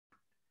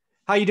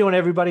How you doing,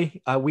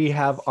 everybody? We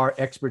have our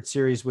expert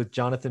series with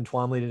Jonathan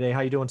Twomley today.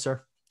 How you doing,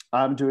 sir?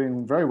 I'm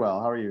doing very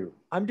well. How are you?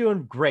 I'm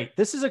doing great.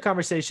 This is a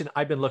conversation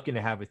I've been looking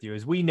to have with you.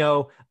 As we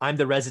know, I'm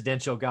the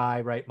residential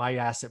guy, right? My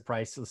asset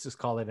price, let's just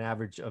call it an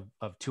average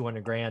of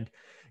 200 grand.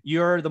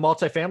 You're the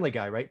multifamily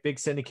guy, right? Big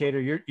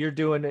syndicator. You're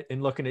doing it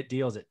and looking at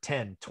deals at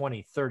 10,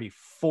 20, 30,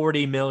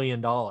 40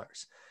 million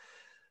dollars.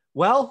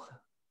 Well,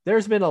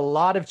 there's been a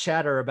lot of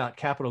chatter about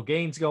capital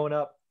gains going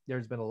up.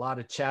 There's been a lot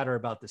of chatter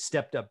about the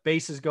stepped up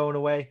basis going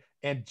away.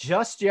 And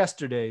just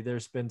yesterday,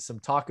 there's been some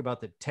talk about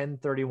the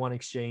 1031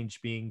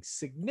 exchange being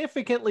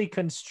significantly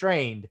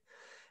constrained.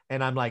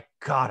 And I'm like,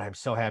 God, I'm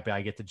so happy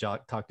I get to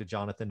talk to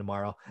Jonathan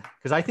tomorrow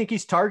because I think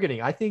he's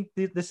targeting. I think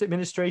this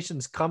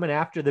administration's coming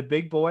after the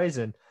big boys.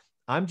 And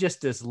I'm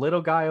just this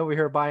little guy over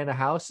here buying a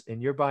house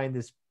and you're buying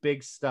this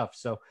big stuff.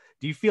 So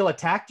do you feel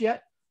attacked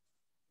yet?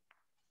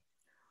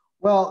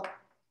 Well,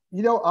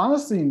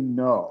 honestly,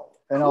 no.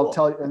 And I'll Cool.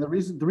 tell you, and the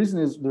reason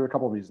is there are a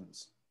couple of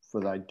reasons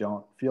for that I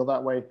don't feel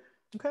that way.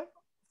 Okay.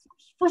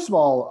 First of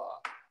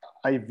all,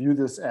 I view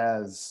this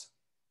as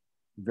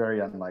very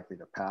unlikely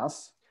to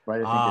pass,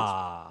 right?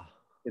 I think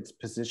it's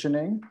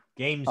positioning. Uh,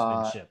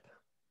 Gamesmanship.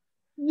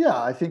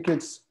 yeah, I think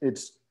it's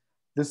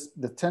the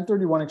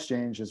 1031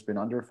 exchange has been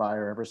under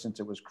fire ever since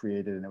it was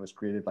created, and it was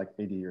created like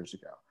 80 years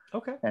ago.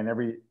 Okay. And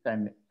it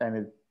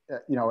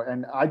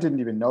and I didn't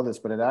even know this,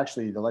 but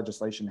the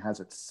legislation has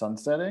it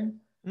sunsetting.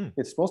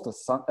 It's supposed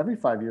to every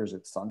 5 years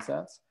it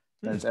sunsets,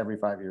 and it's every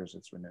 5 years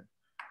it's renewed.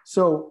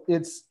 So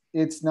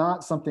it's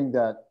not something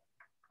that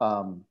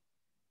I'm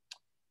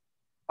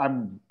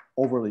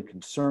overly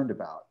concerned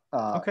about.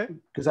 Okay.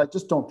 Because I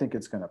just don't think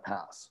it's going to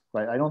pass,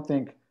 right? I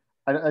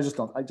just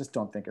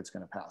don't think it's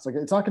going to pass. Like,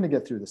 it's not going to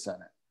get through the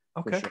Senate.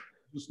 Okay. For sure.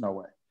 There's no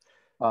way.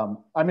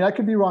 I mean, I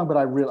could be wrong, but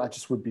I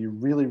just would be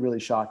really, really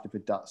shocked if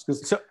it does.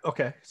 So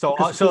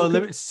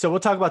we'll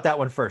talk about that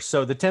one first.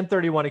 So the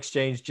 1031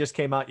 exchange just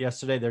came out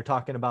yesterday. They're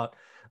talking about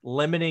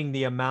limiting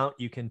the amount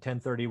you can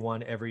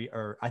 1031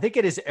 or I think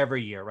it is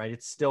every year, right?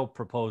 It's still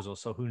proposal,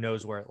 so who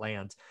knows where it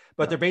lands.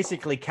 But they're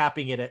basically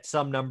capping it at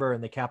some number,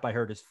 and the cap I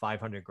heard is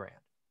 500 grand,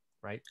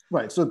 right?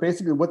 Right. So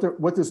basically,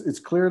 it's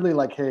clearly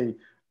like, hey,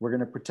 we're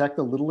going to protect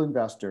the little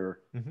investor,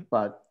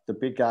 but the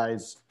big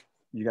guys,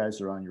 you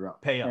guys are on your own.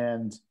 Pay up.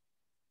 And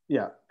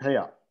yeah, pay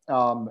up.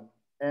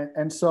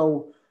 And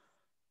so,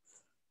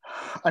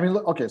 I mean,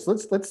 okay, so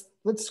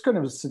let's kind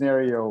of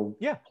scenario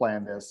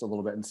plan this a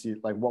little bit and see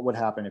like what would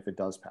happen if it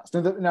does pass.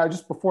 Now,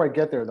 just before I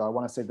get there, though, I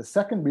want to say the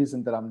second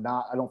reason that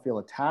I don't feel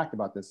attacked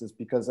about this is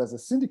because as a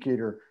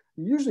syndicator,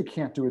 you usually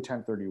can't do a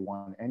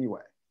 1031 anyway,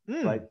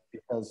 right?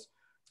 Because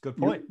good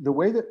point.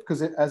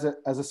 Because as a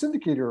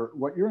syndicator,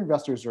 what your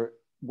investors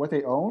what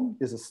they own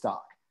is a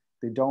stock.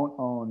 They don't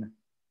own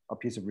a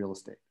piece of real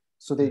estate.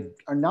 So they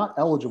are not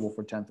eligible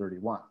for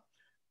 1031.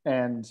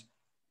 And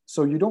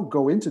so you don't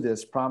go into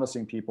this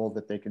promising people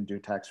that they can do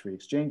tax-free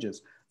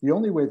exchanges. The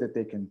only way that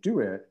they can do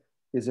it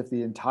is if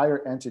the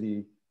entire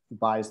entity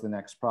buys the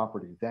next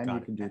property. Then you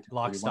can do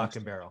lock, stock,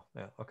 and barrel.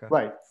 Yeah. Okay.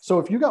 Right. So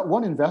if you got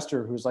one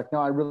investor who's like, no,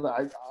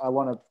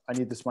 I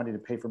need this money to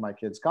pay for my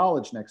kid's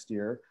college next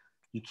year,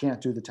 you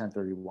can't do the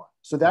 1031.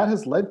 So that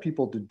has led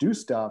people to do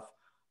stuff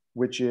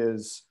which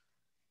is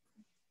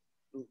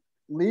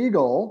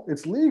legal.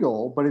 It's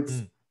legal, but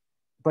it's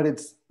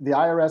the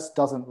IRS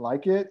doesn't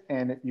like it,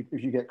 and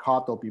if you get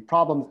caught, there'll be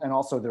problems, and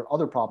also there are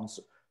other problems.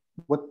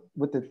 What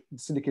the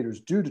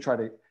syndicators do to try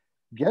to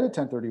get a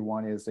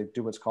 1031 is they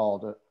do what's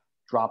called a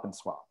drop and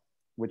swap,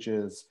 which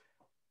is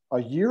a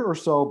year or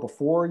so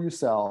before you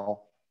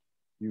sell,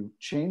 you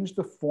change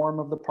the form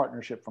of the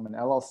partnership from an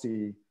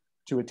LLC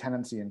to a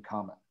tenancy in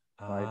common.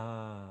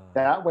 Right.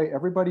 That way,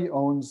 everybody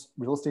owns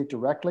real estate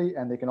directly,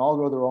 and they can all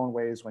go their own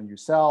ways when you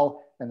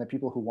sell. And the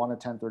people who want a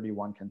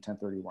 1031 can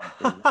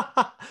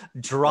 1031.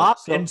 Drop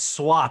and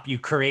swap, you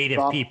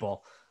creative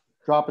people.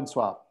 Drop and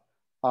swap.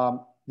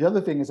 The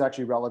other thing is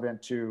actually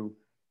relevant to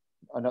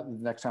the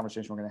next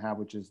conversation we're going to have,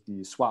 which is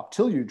the swap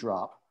till you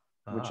drop,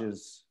 which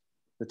is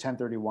the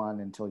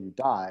 1031 until you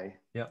die.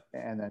 Yeah.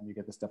 And then you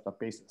get the stepped up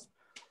basis.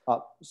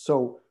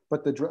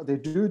 But they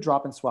do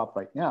drop and swap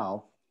right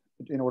now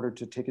in order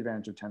to take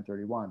advantage of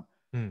 1031.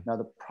 Now,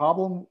 the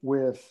problem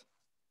with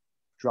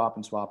drop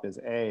and swap is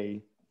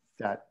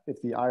that if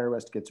the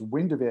IRS gets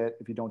wind of it,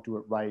 if you don't do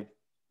it right,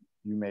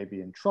 you may be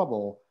in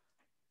trouble.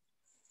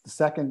 The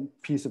second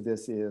piece of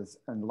this is,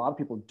 and a lot of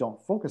people don't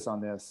focus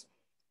on this,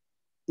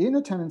 in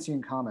a tenancy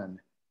in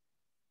common,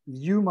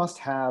 you must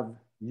have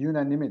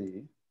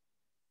unanimity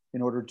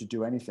in order to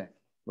do anything,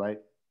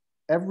 right?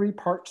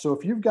 So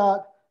if you've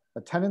got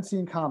a tenancy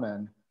in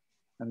common,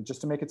 and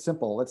just to make it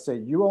simple, let's say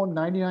you own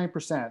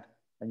 99%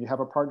 and you have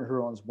a partner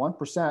who owns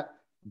 1%,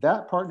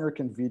 that partner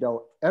can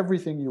veto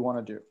everything you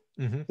want to do.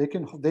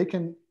 They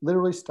can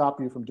literally stop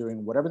you from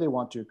doing whatever they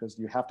want to because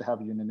you have to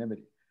have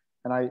unanimity.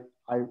 And I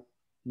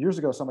years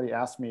ago, somebody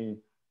asked me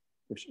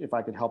if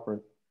I could help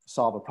her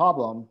solve a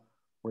problem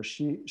where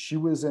she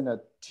was in a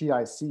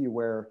TIC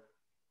where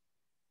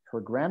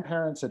her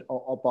grandparents had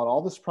bought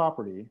all this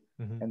property,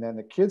 and then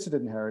the kids had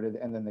inherited,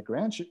 and then the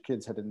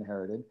grandkids had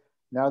inherited.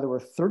 Now there were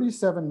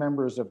 37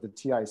 members of the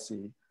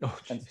TIC, Oh,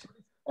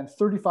 and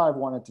 35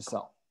 wanted to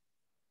sell.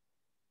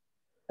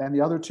 And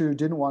the other 2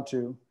 didn't want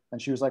to.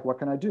 And she was like, what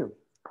can I do?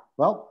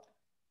 Well,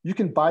 you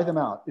can buy them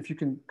out. If you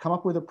can come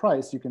up with a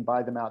price, you can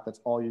buy them out. That's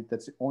the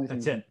only thing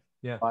you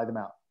can buy them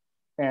out.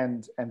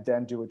 And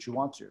then do what you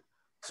want to.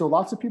 So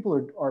lots of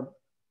people are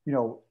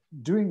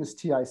doing this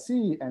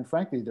TIC, and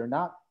frankly, they're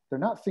not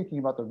thinking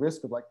about the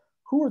risk of like,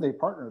 who are they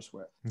partners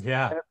with?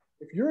 Yeah. And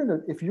if you're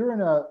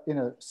in a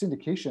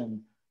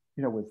syndication,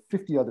 with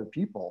 50 other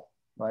people,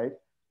 right?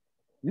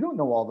 You don't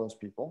know all those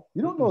people.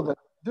 You don't know that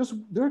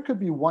there could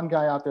be one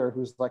guy out there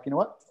who's like, you know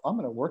what? I'm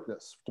going to work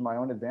this to my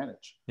own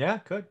advantage. Yeah,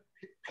 could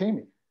pay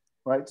me,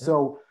 right? Yeah.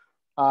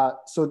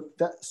 So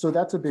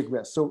that's a big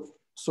risk.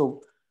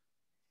 So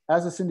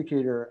as a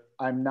syndicator,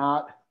 I'm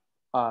not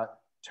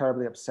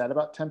terribly upset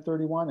about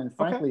 1031, and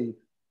frankly,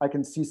 I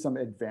can see some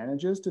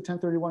advantages to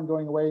 1031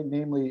 going away,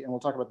 namely, and we'll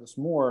talk about this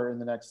more in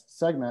the next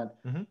segment,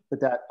 but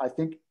that I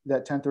think that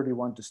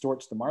 1031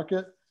 distorts the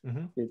market.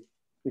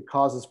 It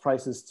causes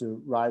prices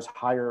to rise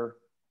higher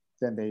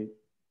than they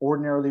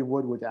ordinarily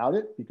would without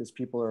it, because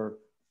people are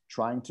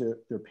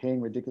they're paying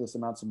ridiculous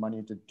amounts of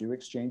money to do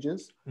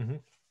exchanges,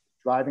 and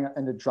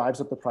it drives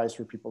up the price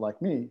for people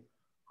like me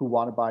who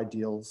want to buy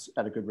deals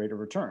at a good rate of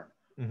return.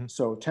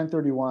 So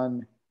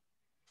 1031,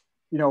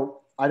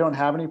 I don't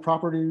have any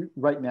property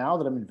right now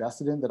that I'm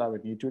invested in that I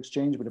would need to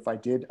exchange, but if I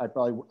did,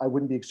 I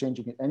wouldn't be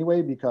exchanging it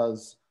anyway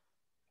because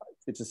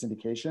it's a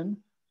syndication.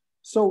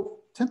 So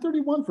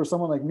 1031 for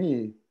someone like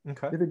me,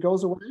 if it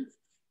goes away,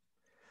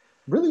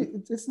 really,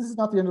 this is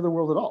not the end of the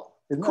world at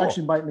all. It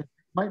actually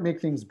might make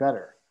things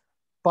better.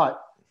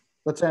 But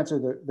let's answer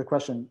the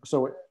question.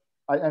 So,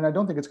 I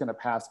don't think it's going to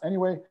pass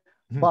anyway,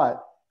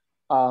 but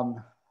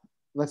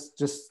let's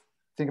just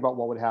think about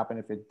what would happen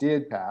if it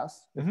did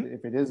pass,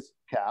 if it is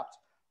capped.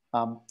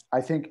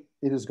 I think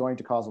it is going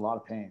to cause a lot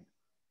of pain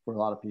for a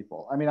lot of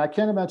people. I mean, I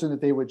can't imagine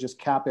that they would just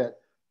cap it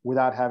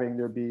without having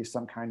there be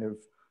some kind of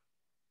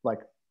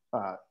like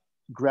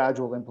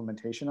gradual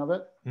implementation of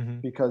it,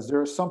 because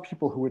there are some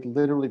people who would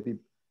literally be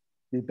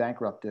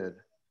bankrupted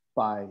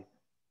by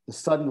the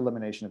sudden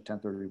elimination of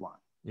 1031.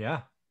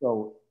 Yeah.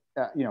 So,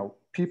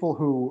 people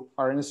who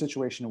are in a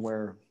situation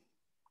where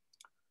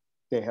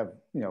they have,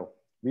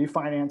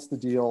 refinanced the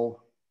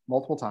deal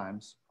multiple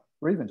times,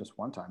 or even just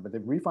one time, but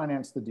they've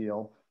refinanced the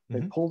deal.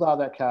 They pulled all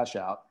that cash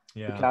out.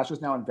 Yeah. The cash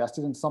is now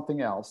invested in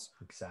something else.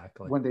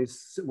 Exactly. When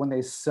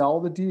they sell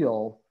the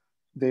deal,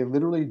 they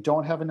literally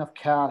don't have enough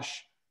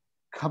cash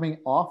coming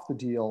off the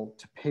deal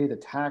to pay the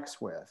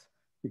tax with,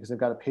 because they've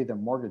got to pay their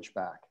mortgage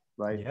back,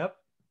 right? Yep.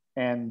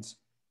 And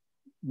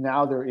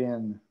now they're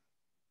in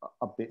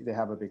they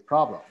have a big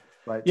problem,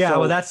 right? Yeah,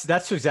 well,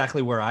 that's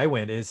exactly where I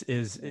went. Is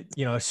as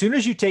soon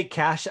as you take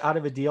cash out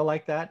of a deal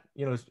like that,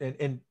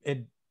 and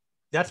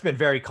that's been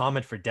very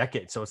common for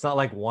decades. So it's not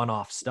like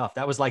one-off stuff.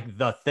 That was like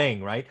the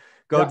thing, right?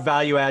 Go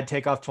value add,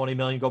 take off 20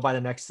 million, go buy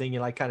the next thing. You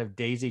like kind of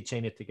daisy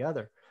chain it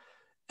together.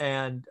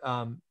 And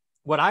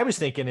what I was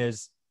thinking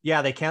is,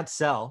 they can't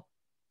sell.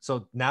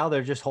 So now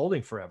they're just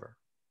holding forever.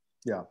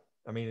 Yeah.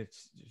 I mean,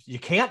 you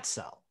can't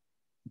sell.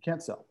 You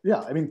can't sell. Yeah.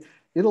 I mean,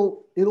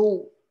 look,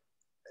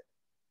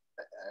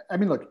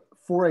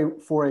 for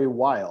a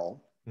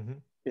while,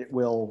 it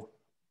will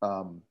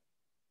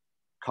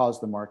cause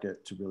the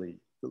market to really,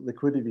 the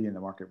liquidity in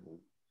the market will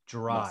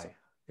dry.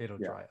 It'll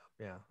dry up.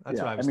 Yeah. That's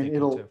what I was thinking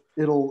too.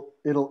 It'll,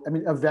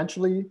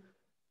 eventually,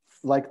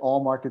 like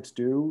all markets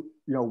do,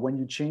 when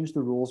you change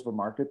the rules of a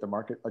market, the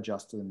market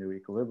adjusts to the new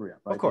equilibrium.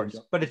 Right? Of course,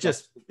 but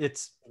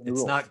it's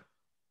not.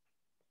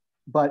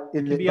 But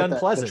it can be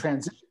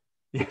unpleasant.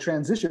 The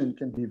transition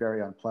can be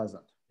very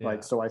unpleasant,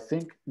 right? So I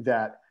think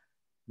that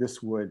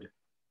this would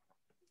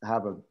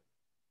have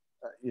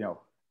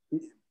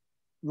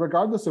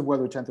regardless of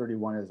whether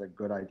 1031 is a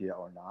good idea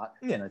or not,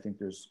 and I think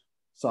there's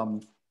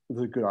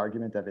a good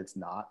argument that it's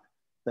not,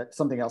 that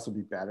something else would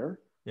be better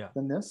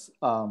than this.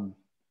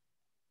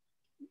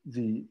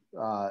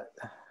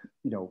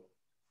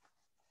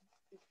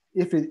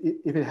 If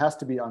it has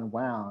to be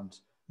unwound,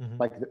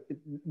 like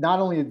not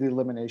only the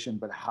elimination,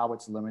 but how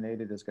it's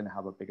eliminated is going to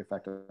have a big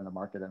effect on the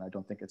market, and I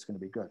don't think it's going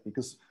to be good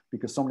because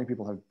so many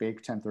people have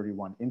baked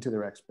 1031 into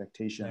their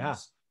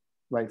expectations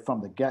right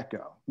from the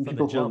get-go.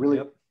 People who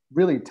are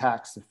really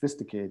tax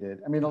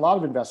sophisticated. I mean, a lot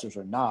of investors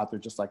are not. They're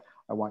just like,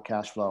 I want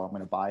cash flow, I'm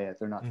going to buy it.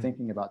 They're not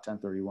thinking about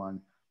 1031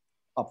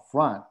 up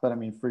front. But I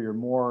mean, for your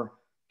more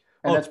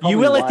and that's you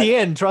will at the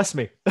end, trust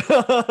me.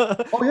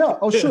 Oh yeah.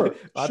 Oh sure.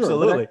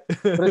 Absolutely.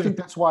 But I think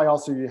that's why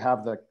also you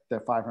have the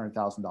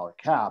 $500,000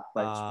 cap,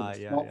 right?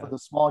 For the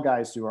small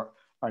guys who are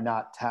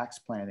not tax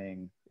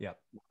planning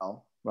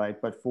well, right?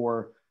 But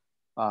for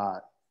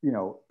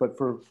but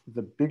for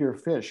the bigger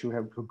fish who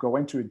go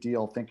into a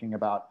deal thinking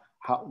about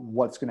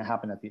what's going to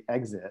happen at the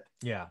exit,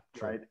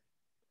 right?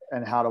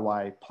 And how do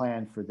I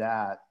plan for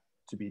that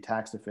to be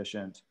tax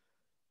efficient?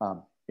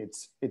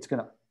 It's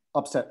going to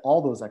upset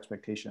all those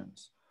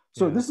expetitions.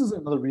 So this is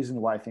another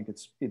reason why I think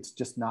it's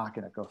just not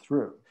going to go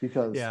through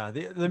because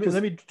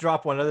let me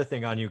drop one other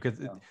thing on you because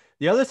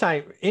the other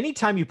time,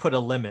 anytime you put a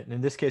limit, and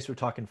in this case we're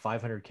talking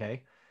 500K,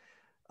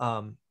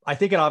 I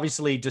think it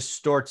obviously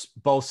distorts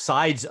both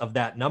sides of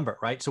that number,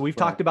 right? So we've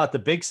talked about the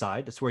big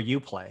side. That's where you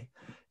play.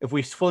 If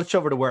we switch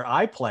over to where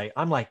I play,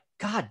 I'm like,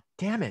 God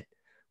damn it.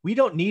 We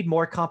don't need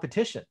more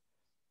competition,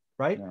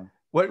 right? Yeah.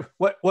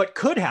 What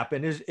could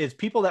happen is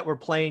people that were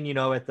playing, you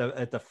know, at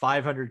the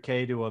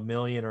 500K to $1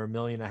 million or $1.5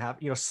 million,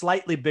 you know,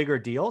 slightly bigger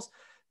deals,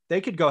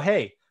 they could go,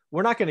 hey,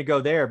 we're not going to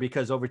go there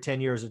because over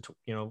 10 years,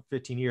 you know,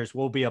 15 years,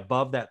 we'll be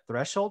above that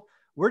threshold.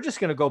 We're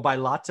just going to go buy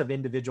lots of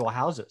individual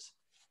houses.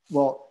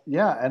 Well,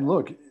 yeah, and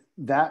look,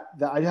 that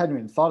I hadn't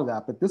even thought of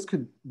that, but this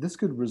could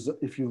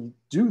if you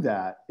do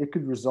that, it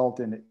could result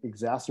in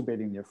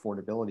exacerbating the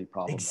affordability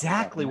problem.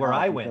 Exactly where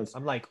I went.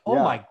 I'm like, oh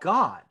my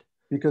God.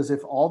 Because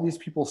if all these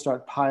people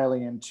start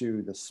piling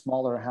into the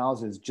smaller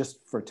houses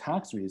just for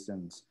tax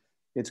reasons,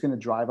 it's going to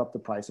drive up the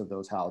price of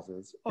those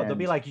houses. Oh, they'll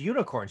be like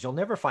unicorns. You'll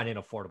never find an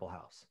affordable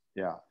house.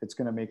 Yeah, it's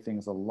going to make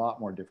things a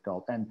lot more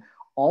difficult. And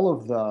all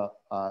of the,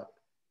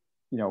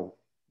 you know,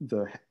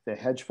 the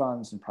hedge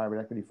funds and private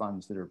equity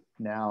funds that are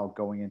now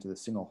going into the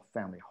single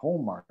family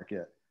home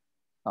market,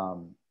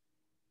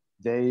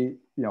 they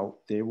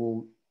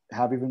will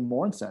have even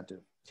more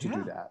incentive to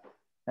do that.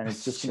 And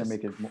it's just going to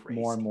make it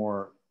more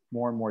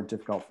and more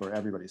difficult for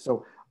everybody.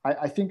 So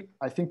I think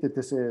that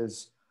this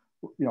is,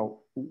 you know,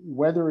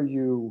 whether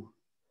you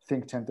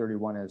think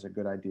 1031 is a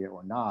good idea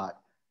or not,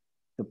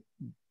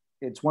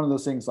 it's one of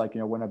those things like,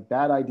 you know, when a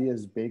bad idea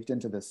is baked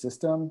into the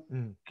system,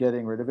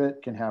 getting rid of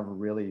it can have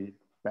really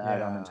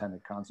bad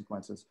unintended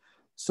consequences.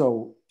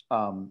 So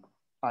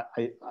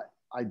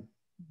I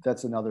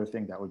that's another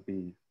thing that would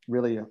be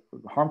really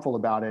harmful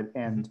about it.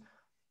 And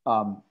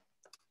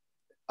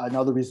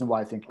another reason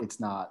why I think it's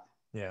not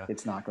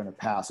going to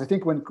pass. I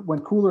think when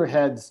cooler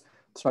heads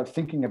start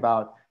thinking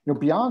about, you know,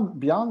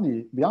 beyond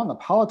the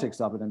politics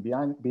of it and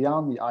beyond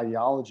the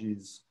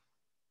ideologies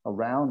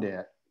around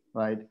it,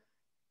 right?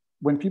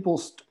 When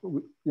people,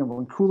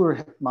 when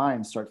cooler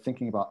minds start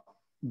thinking about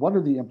what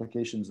are the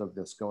implications of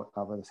this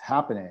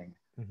happening,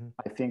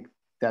 I think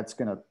that's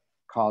going to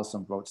cause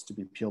some votes to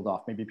be peeled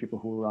off. Maybe people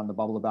who were on the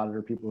bubble about it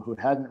or people who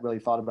hadn't really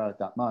thought about it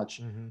that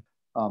much.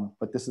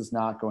 But this is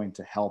not going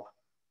to help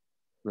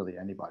really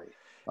anybody.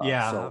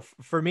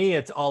 For me,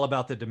 it's all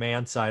about the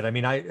demand side. I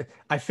mean,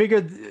 I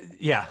figured,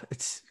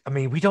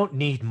 we don't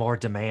need more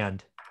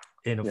demand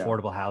in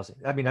affordable housing.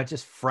 I mean, that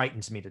just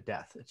frightens me to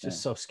death. It's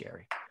just so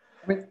scary.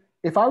 I mean,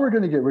 if I were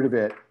going to get rid of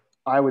it,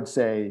 I would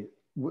say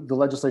the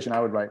legislation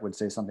I would write would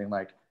say something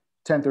like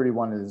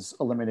 1031 is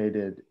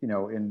eliminated, you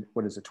know, in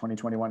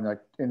 2021, like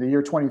in the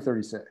year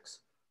 2036,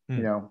 you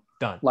know,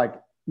 done.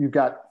 Like you've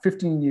got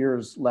 15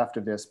 years left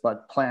of this,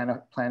 but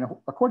plan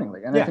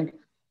accordingly. And I think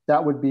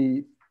that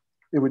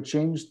it would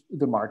change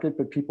the market,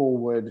 but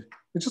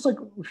it's just like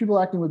people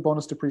acting with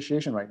bonus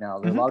depreciation right now.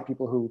 There are a lot of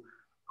people who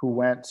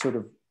went sort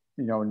of,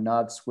 you know,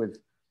 nuts with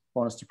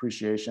bonus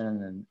depreciation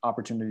and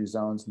opportunity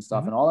zones and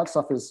stuff. And all that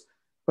stuff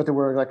but there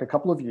were like a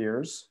couple of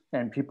years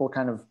and people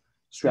kind of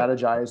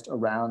strategized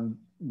around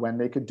when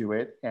they could do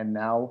it. And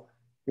now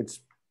it's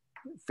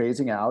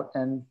phasing out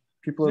and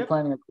people are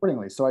planning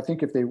accordingly. So I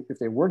think if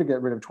they were to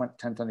get rid of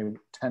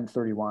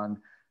 1031,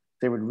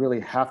 they would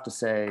really have to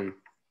say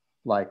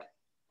like,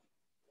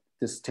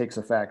 this takes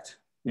effect,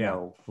 you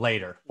know,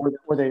 later,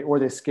 or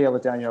they scale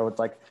it down. You know, it's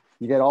like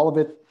you get all of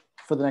it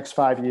for the next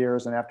 5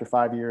 years, and after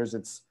 5 years,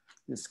 it's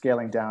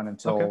scaling down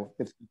until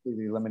it's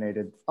completely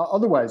eliminated.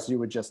 Otherwise, you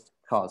would just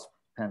cause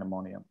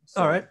pandemonium.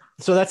 So. All right,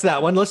 so that's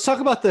that one. Let's talk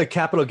about the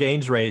capital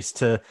gains raise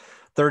to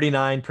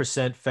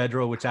 39%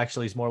 federal, which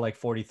actually is more like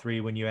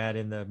 43 when you add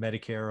in the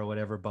Medicare or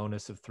whatever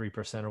bonus of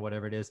 3% or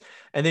whatever it is.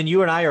 And then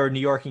you and I are in New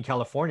York and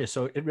California,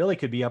 so it really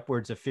could be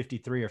upwards of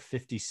 53 or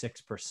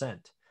 56%.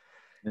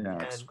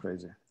 Yeah, it's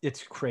crazy.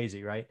 It's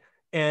crazy, right?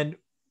 And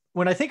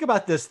when I think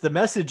about this, the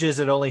message is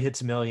it only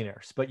hits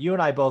millionaires. But you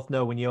and I both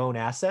know when you own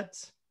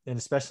assets, and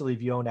especially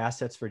if you own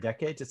assets for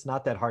decades, it's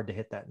not that hard to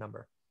hit that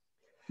number.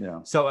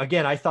 Yeah. So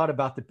again, I thought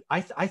about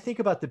I think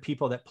about the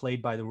people that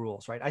played by the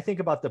rules, right? I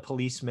think about the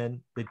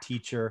policeman, the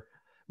teacher,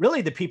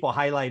 really the people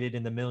highlighted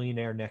in The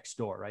Millionaire Next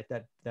Door, right?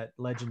 That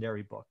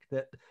legendary book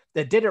that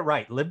did it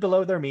right, lived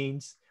below their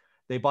means.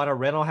 They bought a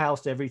rental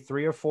house every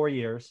 3 or 4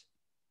 years.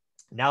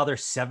 Now they're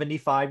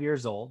 75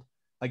 years old.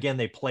 Again,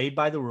 they played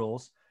by the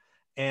rules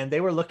and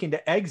they were looking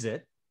to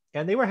exit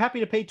and they were happy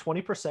to pay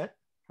 20%,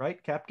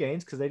 right? Cap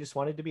gains because they just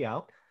wanted to be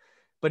out.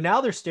 But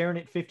now they're staring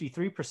at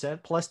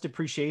 53% plus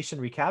depreciation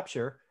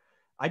recapture.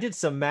 I did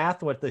some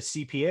math with the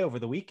CPA over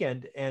the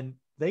weekend and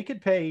they could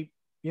pay,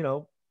 you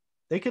know,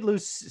 they could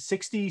lose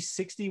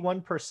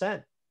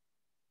 61%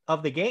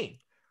 of the gain.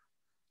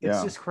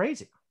 It's just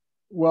crazy.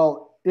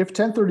 Well, if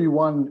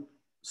 1031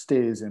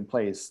 stays in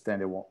place, then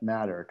it won't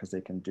matter because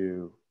they can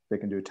do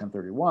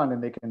 1031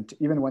 and they can,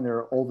 even when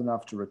they're old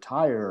enough to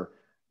retire,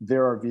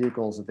 there are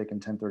vehicles that they can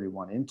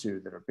 1031 into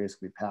that are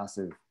basically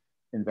passive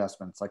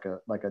investments like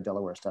a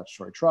Delaware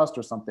statutory trust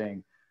or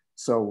something.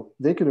 So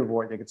they could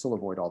still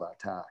avoid all that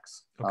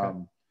tax. Okay.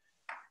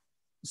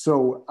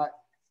 So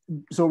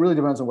it really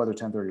depends on whether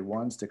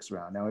 1031 sticks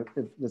around. Now, if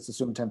let's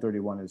assume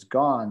 1031 is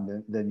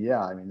gone, then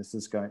yeah, I mean,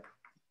 there's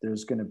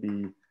going to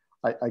be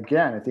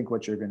again, I think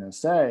what you're going to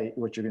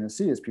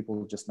see is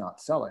people just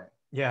not selling.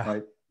 Yeah.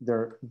 Right.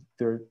 They're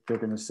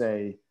going to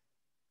say,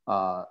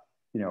 can't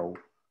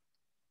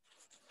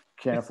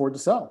afford to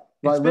sell.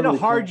 It's been a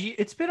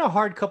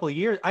hard couple of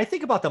years. I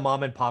think about the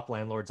mom and pop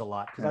landlords a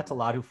lot because that's a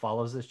lot who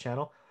follows this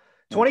channel.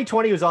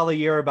 2020 was all the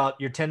year about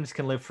your tenants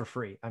can live for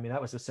free. I mean,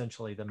 that was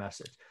essentially the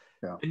message.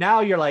 Yeah. And now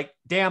you're like,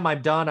 damn,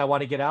 I'm done. I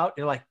want to get out.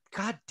 You're like,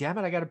 God damn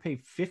it. I got to pay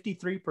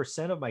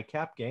 53% of my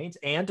cap gains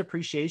and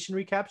depreciation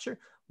recapture.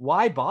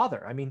 Why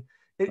bother? I mean,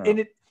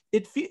 the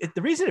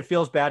reason it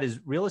feels bad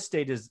is real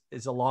estate is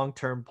a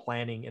long-term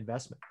planning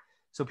investment.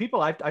 So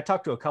I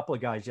talked to a couple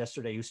of guys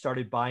yesterday who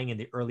started buying in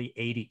the early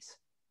 80s,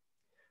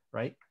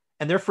 right?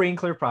 And they're free and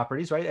clear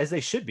properties, right? As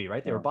they should be,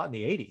 right? They were bought in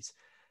the 80s.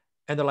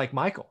 And they're like,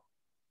 Michael,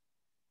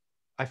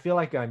 I feel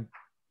like I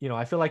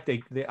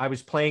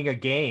was playing a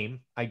game.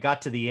 I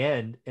got to the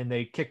end and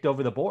they kicked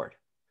over the board.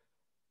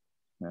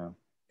 Yeah.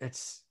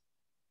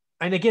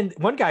 And again,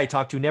 one guy I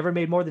talked to never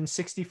made more than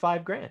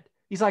 65 grand.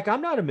 He's like,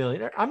 I'm not a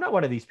millionaire. I'm not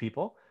one of these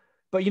people,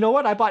 but you know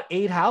what? I bought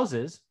 8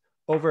 houses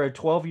over a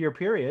 12-year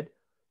period.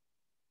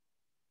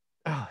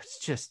 Oh, it's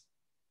just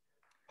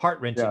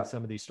heart-wrenching.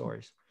 Some of these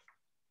stories.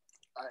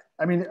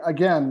 I mean,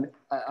 again,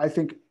 I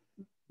think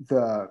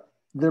I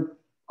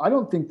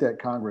don't think that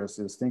Congress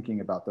is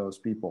thinking about those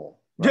people.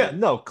 Right? Yeah,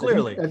 no,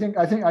 clearly. I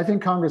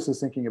think Congress is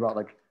thinking about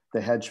like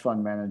the hedge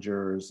fund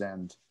managers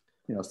and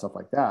stuff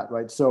like that,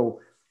 right? So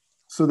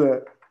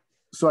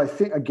I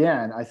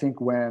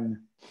think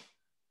when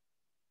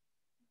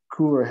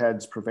cooler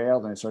heads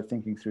prevailed and I start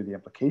thinking through the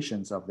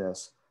implications of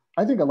this,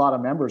 I think a lot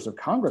of members of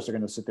Congress are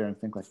going to sit there and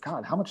think like,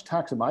 God, how much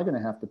tax am I going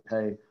to have to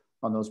pay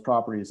on those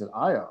properties that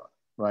I own,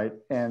 right?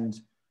 And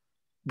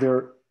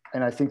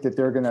I think that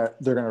they're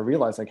gonna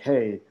realize like,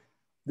 hey,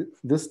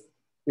 this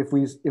if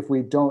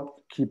we don't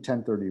keep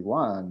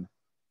 1031,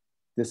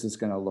 this is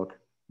going to look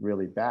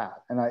really bad.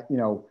 And I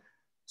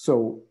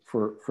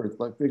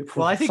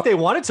think they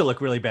want it to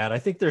look really bad. I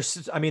think they're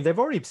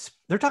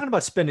talking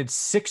about spending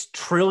 $6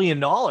 trillion,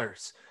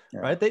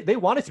 right? They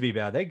want it to be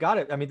bad. They got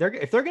it. I mean,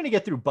 if they're going to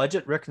get through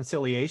budget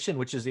reconciliation,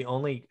 which is the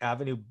only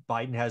avenue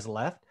Biden has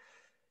left,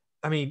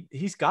 I mean,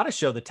 he's got to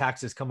show the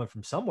taxes coming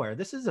from somewhere.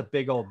 This is a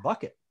big old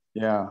bucket.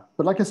 Yeah.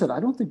 But like I said, I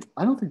don't think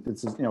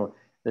this is,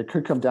 it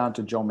could come down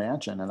to Joe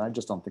Manchin, and I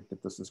just don't think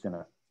that this is going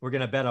to. We're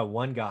going to bet on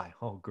one guy.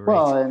 Oh, great.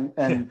 Well,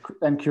 and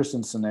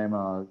Kirsten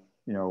Sinema,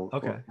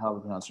 okay, how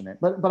to pronounce her name.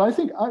 But I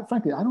think,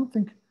 frankly, I don't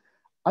think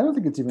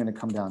it's even going to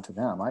come down to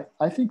them.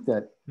 I think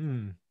that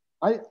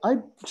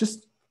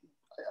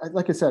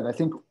like I said, I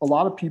think a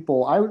lot of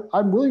people.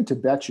 I'm willing to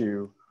bet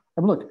you.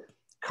 I mean, look,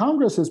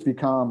 Congress has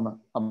become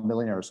a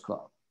millionaires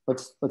club.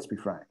 Let's be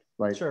frank,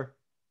 right? Sure.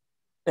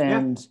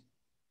 And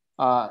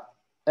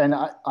and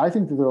I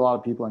think that there are a lot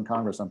of people in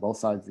Congress on both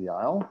sides of the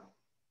aisle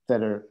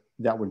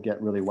that would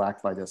get really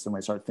whacked by this. And when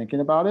they start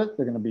thinking about it,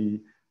 they're going to be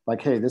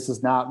like, hey, this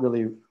is not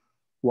really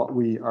what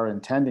we are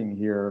intending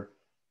here.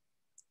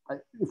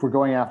 If we're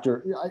going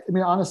after, I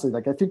mean, honestly,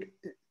 like I think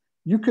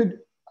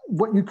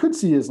what you could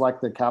see is like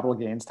the capital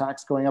gains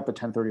tax going up, at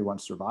 1031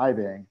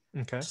 surviving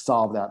to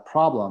solve that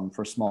problem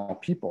for small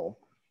people,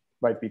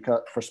 right?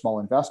 Because for small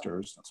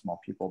investors, not small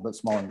people, but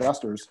small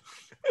investors.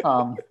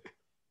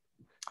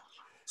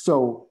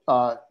 So,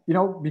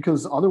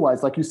 because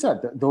otherwise, like you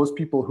said, those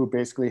people who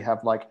basically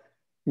have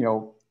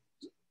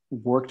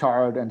worked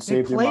hard and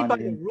saved their money. They play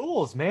by the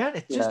rules, man.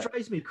 It just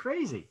drives me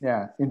crazy.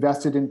 Yeah.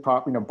 Invested in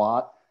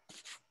bought,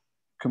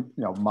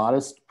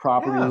 modest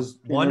properties.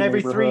 Yeah. One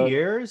every 3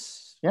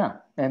 years. Yeah.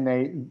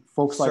 And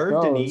folks like those.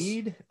 Served a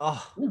need.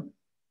 Oh.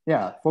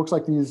 Yeah. Folks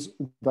like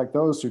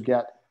those who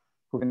are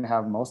going to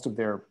have most of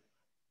their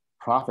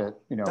profit,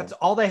 that's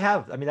all they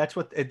have. I mean, that's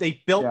what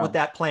they built with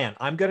that plan.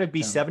 I'm going to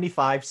be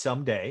 75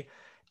 someday.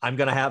 I'm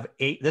going to have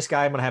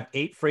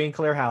 8 free and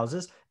clear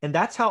houses. And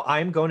that's how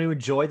I'm going to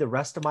enjoy the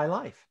rest of my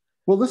life.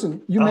 Well,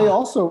 listen, you may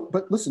also,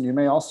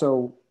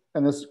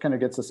 and this kind of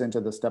gets us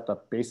into the stepped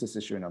up basis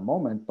issue in a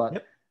moment,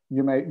 but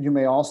you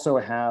may also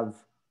have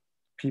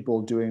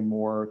people doing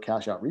more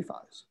cash out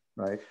refis,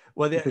 right?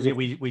 Well,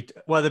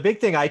 the big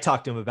thing I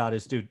talked to him about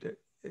is, dude,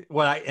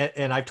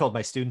 I've told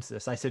my students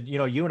this. I said,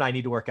 you and I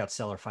need to work out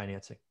seller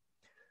financing.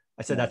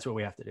 I said, that's what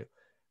we have to do,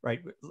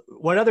 right?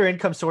 What other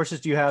income sources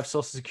do you have?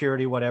 Social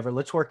Security, whatever.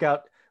 Let's work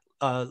out.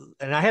 And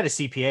I had a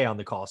CPA on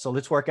the call. So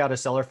let's work out a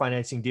seller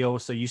financing deal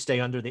so you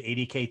stay under the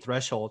 80K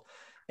threshold.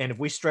 And if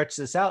we stretch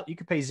this out, you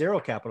could pay 0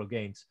 capital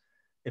gains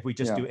if we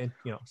just do,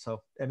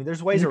 so, I mean,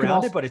 there's ways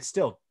around it, but it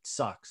still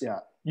sucks. Yeah.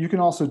 You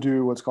can also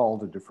do what's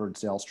called a deferred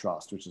sales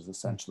trust, which is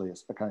essentially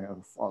a kind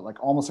of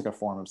almost like a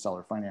form of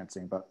seller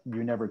financing, but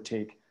you never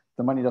the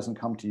money doesn't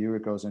come to you.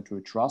 It goes into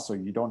a trust. So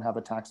you don't have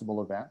a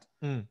taxable event.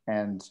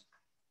 And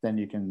then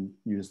you can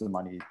use the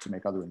money to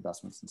make other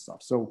investments and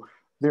stuff. So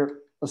they're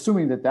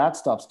assuming that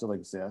stuff still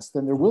exists,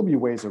 then there will be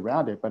ways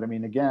around it. But I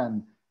mean,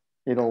 again,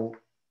 it'll,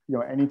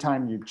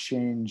 anytime you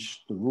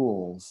change the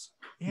rules,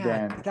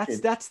 then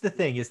that's the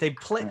thing is they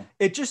play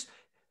it. Just,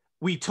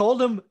 we told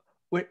them,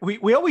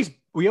 we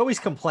always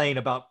complain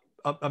about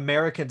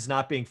Americans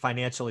not being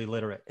financially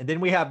literate. And then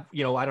we have,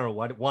 you know, I don't know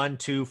what, 1,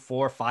 2,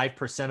 4,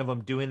 5% of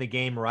them doing the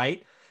game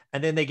right.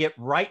 And then they get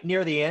right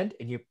near the end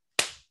and you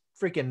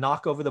freaking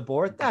knock over the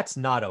board. That's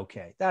not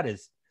okay.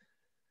 That's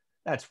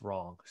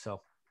wrong.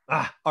 So,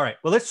 all right.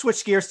 Well, let's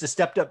switch gears to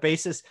stepped up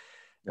basis.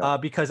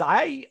 Because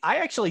I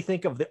actually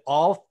think of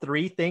all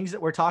three things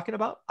that we're talking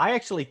about. I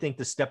actually think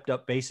the stepped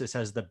up basis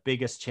has the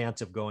biggest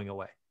chance of going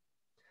away.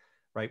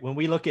 Right. When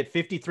we look at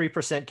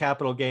 53%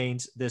 capital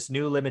gains, this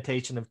new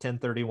limitation of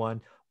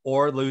 1031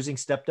 or losing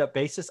stepped up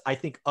basis, I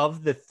think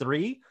of the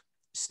three,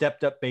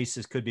 stepped up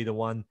basis could be the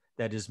one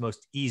that is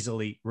most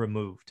easily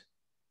removed.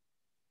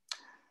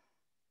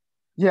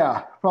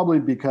 Yeah, probably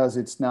because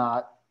it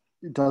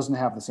doesn't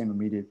have the same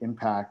immediate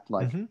impact.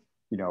 Like, you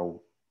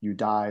know, you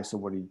die, so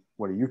what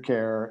do you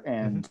care?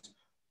 And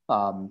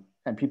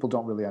and people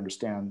don't really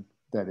understand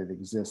that it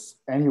exists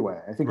anyway.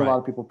 I think a lot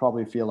of people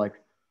probably feel like,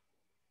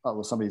 oh,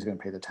 well, somebody's going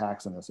to pay the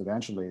tax on this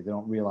eventually. They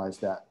don't realize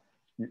that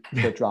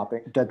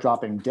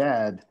dropping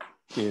dead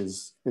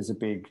is a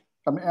big.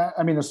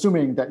 I mean,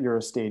 assuming that your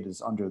estate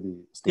is under the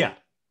state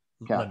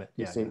limit,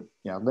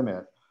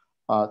 limit.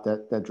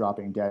 That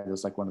dropping dead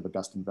is like one of the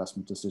best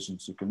investment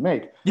decisions you can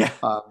make. Yeah.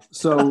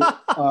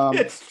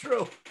 It's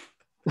true.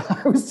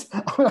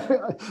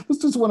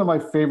 This is one of my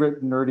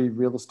favorite nerdy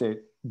real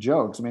estate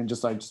jokes. I mean,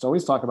 I just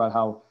always talk about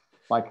how,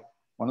 like,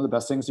 one of the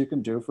best things you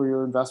can do for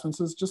your investments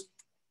is just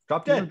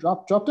drop dead.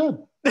 Drop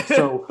dead.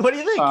 So what do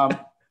you think?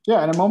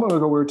 Yeah, and a moment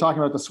ago we were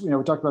talking about this. You know,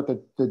 we talked about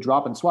the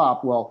drop and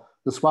swap. Well,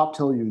 the swap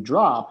till you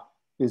drop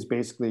is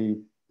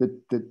basically the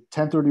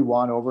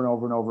 1031 over and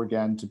over and over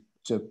again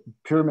to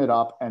pyramid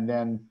up, and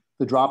then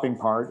the dropping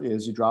part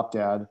is you drop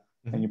dead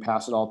and you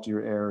pass it all to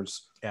your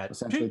heirs,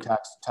 essentially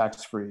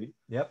tax free.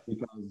 Yep.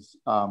 Because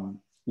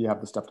you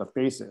have the stepped up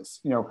basis.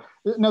 You know,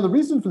 now the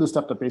reason for the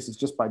stepped up basis,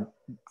 just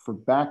for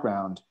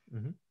background,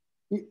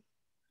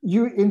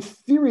 you in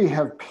theory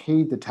have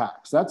paid the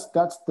tax. That's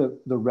the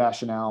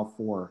rationale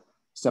for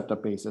stepped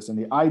up basis, and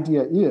the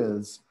idea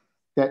is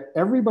that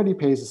everybody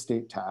pays a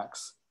state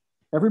tax.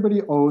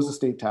 Everybody owes a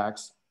state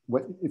tax.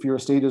 If your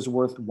estate is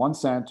worth 1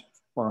 cent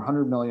or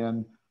 100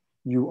 million,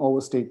 you owe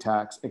a state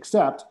tax,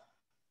 except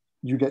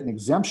you get an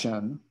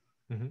exemption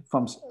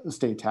from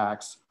state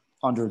tax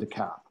under the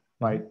cap,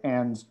 right?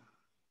 And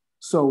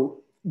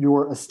so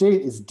your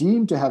estate is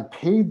deemed to have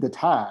paid the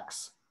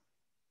tax,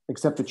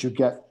 except that you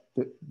get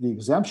the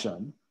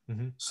exemption.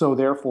 So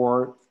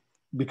therefore,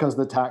 because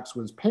the tax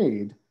was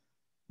paid,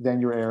 then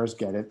your heirs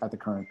get it at the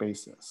current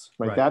basis,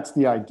 right? That's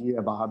the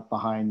idea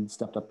behind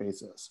stepped up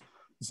basis.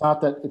 It's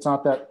not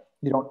that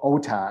you don't owe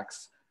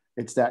tax.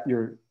 It's that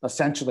you're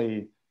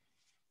essentially,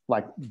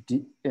 like,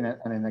 in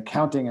an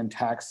accounting and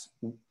tax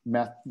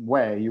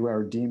way, you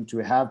are deemed to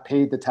have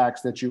paid the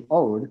tax that you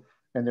owed,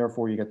 and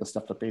therefore you get the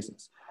stepped up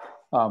basis.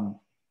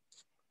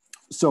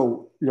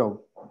 So, you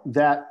know,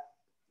 that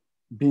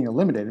being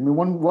eliminated. I mean,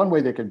 one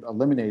way they could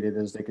eliminate it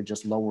is they could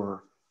just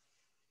lower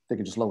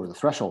the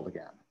threshold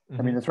again.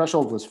 I mean, the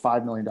threshold was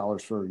 $5 million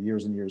for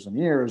years and years and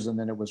years, and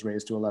then it was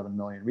raised to 11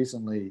 million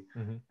recently.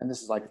 And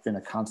this is like been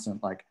a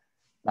constant, like,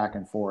 back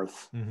and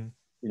forth.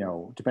 You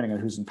know, depending on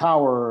who's in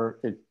power,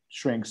 it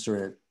shrinks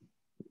or it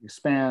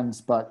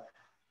expands. But,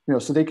 you know,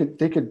 so they could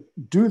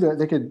do that.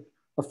 They could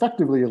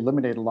effectively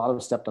eliminate a lot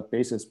of stepped up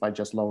basis by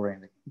just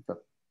lowering the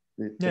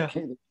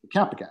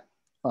cap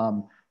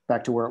again,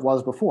 back to where it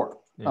was before.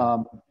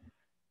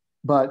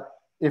 But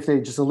if they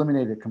just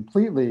eliminate it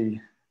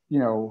completely, you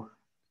know,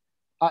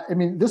 I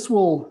mean, this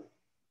will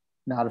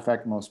not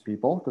affect most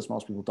people because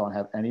most people don't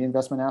have any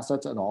investment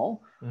assets at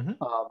all.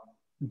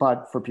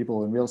 But for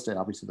people in real estate,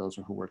 obviously those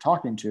are who we're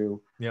talking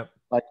to.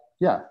 Like,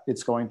 yeah,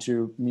 it's going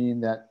to mean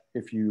that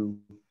if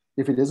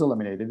it is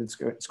eliminated,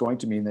 it's going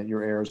to mean that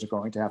your heirs are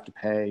going to have to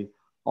pay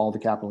all the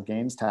capital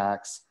gains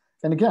tax.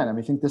 And again, I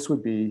mean, I think this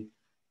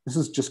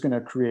is just going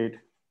to create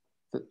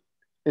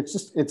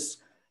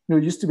you know,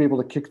 you used to be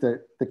able to kick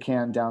the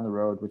can down the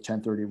road with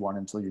 1031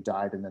 until you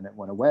died and then it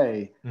went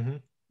away.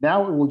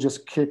 Now it will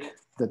just kick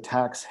the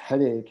tax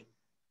headache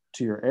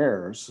to your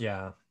heirs,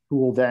 who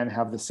will then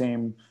have the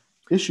same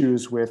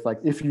issues with, like,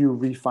 if you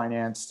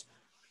refinanced,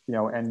 you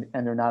know, and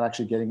they're not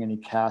actually getting any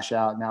cash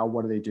out. Now,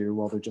 what do?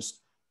 Well, they're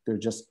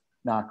just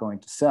not going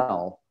to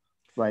sell,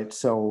 right?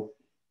 So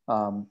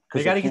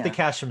they got to get the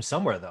cash from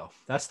somewhere, though.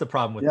 That's the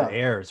problem with the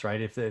heirs,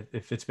 right? If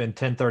it's been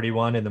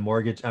 1031 in the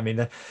mortgage, I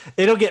mean,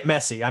 it'll get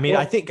messy. I mean,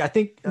 I think it'll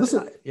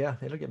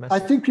get messy. I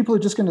think people are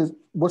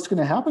what's going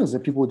to happen is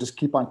that people will just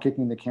keep on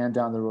kicking the can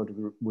down the road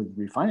with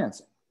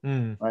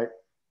refinancing, right?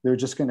 They're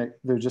just going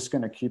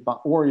to keep on,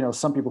 or, you know,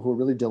 some people who are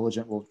really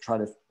diligent will try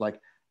to, like,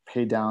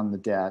 pay down the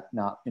debt,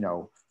 not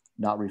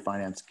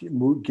refinance,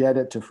 get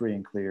it to free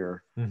and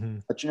clear.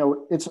 But, you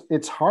know,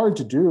 it's hard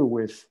to do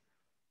with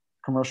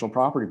commercial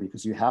property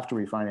because you have to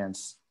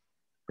refinance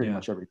pretty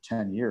much every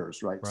 10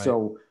 years, right?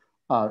 So,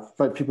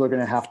 but people are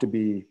going to have to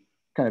be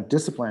kind of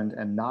disciplined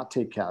and not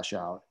take cash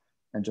out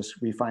and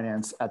just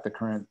refinance at the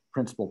current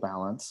principal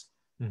balance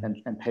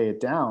and pay it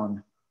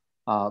down.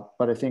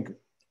 But I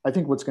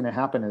think what's going to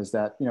happen is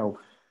that, you know,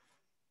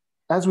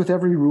 as with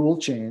every rule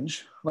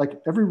change,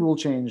 like every rule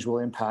change will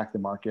impact the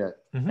market,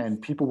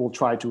 and people will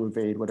try to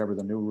evade whatever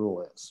the new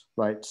rule is,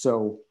 right?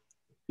 So,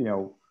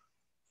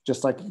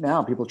 just like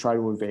now, people try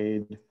to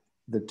evade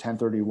the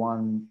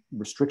 1031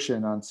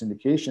 restriction on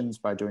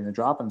syndications by doing the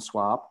drop and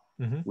swap,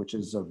 which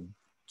is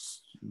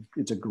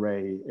it's a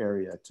gray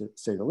area to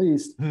say the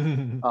least.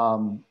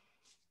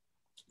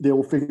 They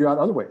will figure out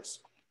other ways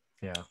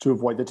to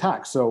avoid the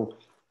tax. So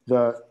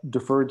the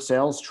deferred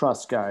sales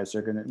trust guys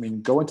are going to,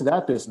 go into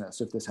that business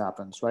if this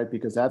happens, right?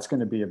 Because that's going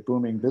to be a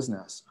booming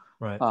business.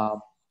 Right.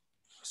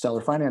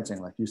 Seller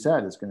financing, like you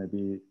said, is going to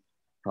be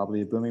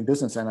probably a booming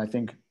business. And I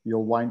think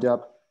you'll wind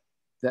up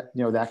that,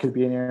 that could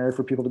be an area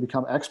for people to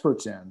become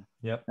experts in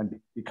and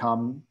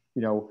become,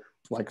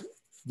 like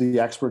the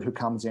expert who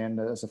comes in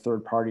as a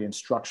third party and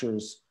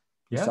structures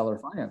the seller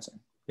financing.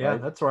 Yeah,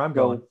 right? That's where I'm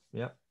going.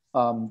 Yeah.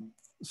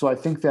 So I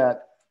think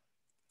that,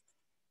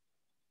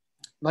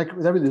 like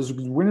there's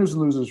winners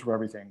and losers for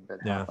everything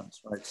that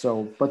happens, right?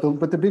 So, but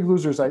the big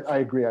losers, I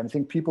agree. I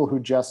think people who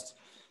just,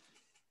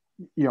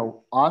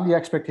 on the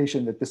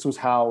expectation that this was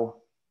how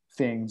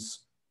things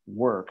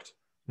worked,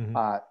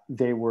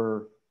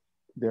 they're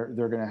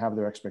going to have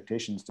their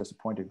expectations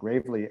disappointed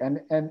gravely.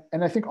 And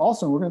I think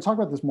also, we're going to talk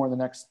about this more in the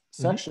next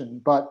section,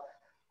 but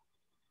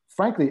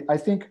frankly, I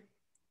think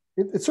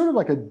it's sort of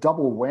like a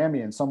double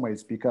whammy in some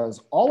ways,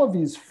 because all of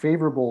these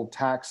favorable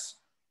tax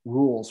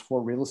rules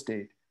for real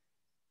estate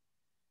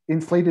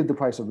inflated the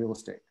price of real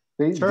estate.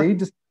 They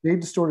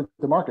distorted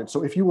the market.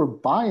 So if you were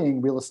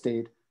buying real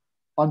estate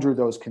under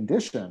those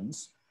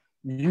conditions,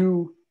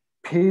 you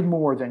paid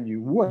more than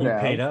you would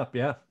have. You paid up,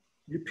 yeah.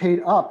 You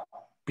paid up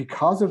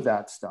because of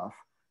that stuff.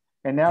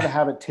 And now to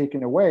have it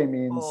taken away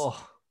means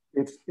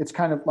it's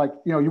kind of like,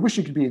 you wish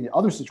you could be in the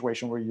other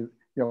situation where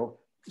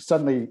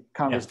suddenly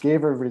Congress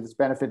gave everybody this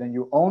benefit and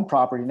you own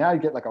property. Now you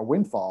get like a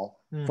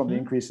windfall from the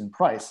increase in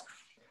price.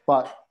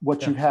 But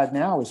what you've had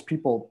now is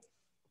people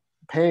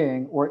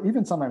paying, or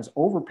even sometimes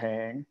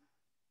overpaying,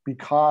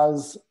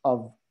 because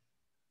of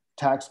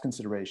tax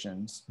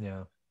considerations.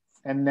 Yeah.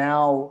 And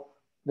now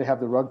they have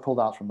the rug pulled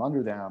out from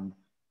under them.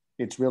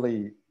 It's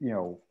really,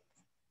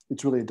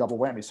 it's really a double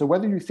whammy. So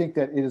whether you think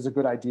that it is a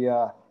good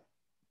idea,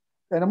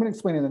 and I'm going to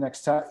explain in the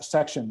next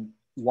section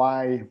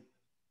why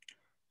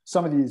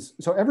some of these,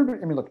 so everybody,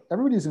 look,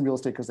 everybody's in real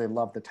estate because they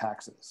love the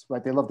taxes,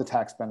 right? They love the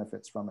tax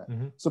benefits from it.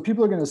 So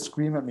people are going to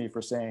scream at me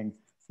for saying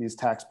these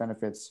tax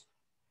benefits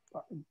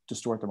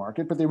distort the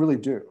market, but they really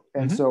do.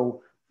 And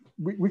so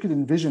we could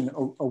envision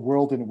a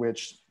world in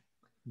which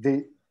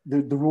the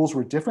rules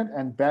were different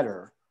and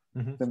better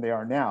than they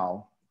are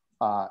now,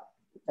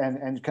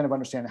 and kind of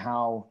understand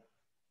how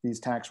these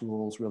tax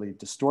rules really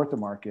distort the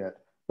market.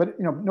 But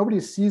nobody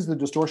sees the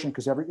distortion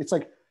because it's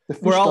like the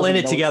fish we're all in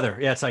it together.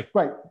 Yeah, it's like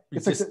right.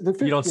 It's like the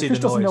fish, you don't see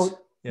the noise.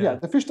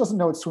 The fish doesn't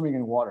know it's swimming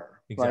in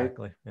water.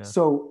 Exactly. Right? Yeah.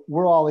 So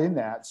we're all in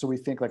that. So we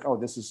think like, oh,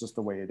 this is just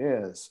the way it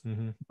is.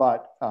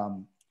 But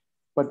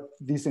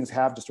these things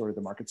have distorted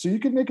the market. So you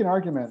could make an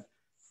argument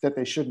that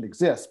they shouldn't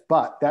exist,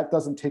 but that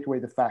doesn't take away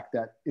the fact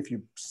that if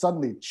you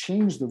suddenly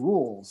change the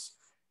rules,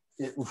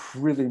 it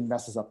really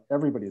messes up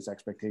everybody's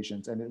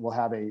expectations, and it will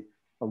have a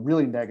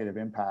really negative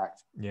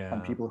impact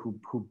on people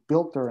who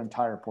built their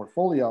entire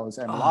portfolios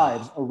and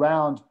lives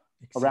around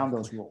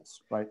those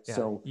rules, right? Yeah.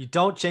 So you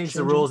don't change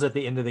the rules at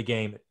the end of the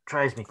game. It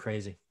drives me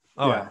crazy.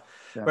 All right.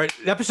 Right.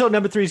 Episode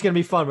number 3 is going to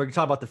be fun. We're going to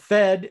talk about the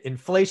Fed,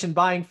 inflation,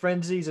 buying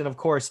frenzies, and of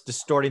course,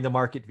 distorting the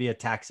market via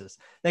taxes.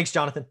 Thanks,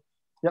 Jonathan.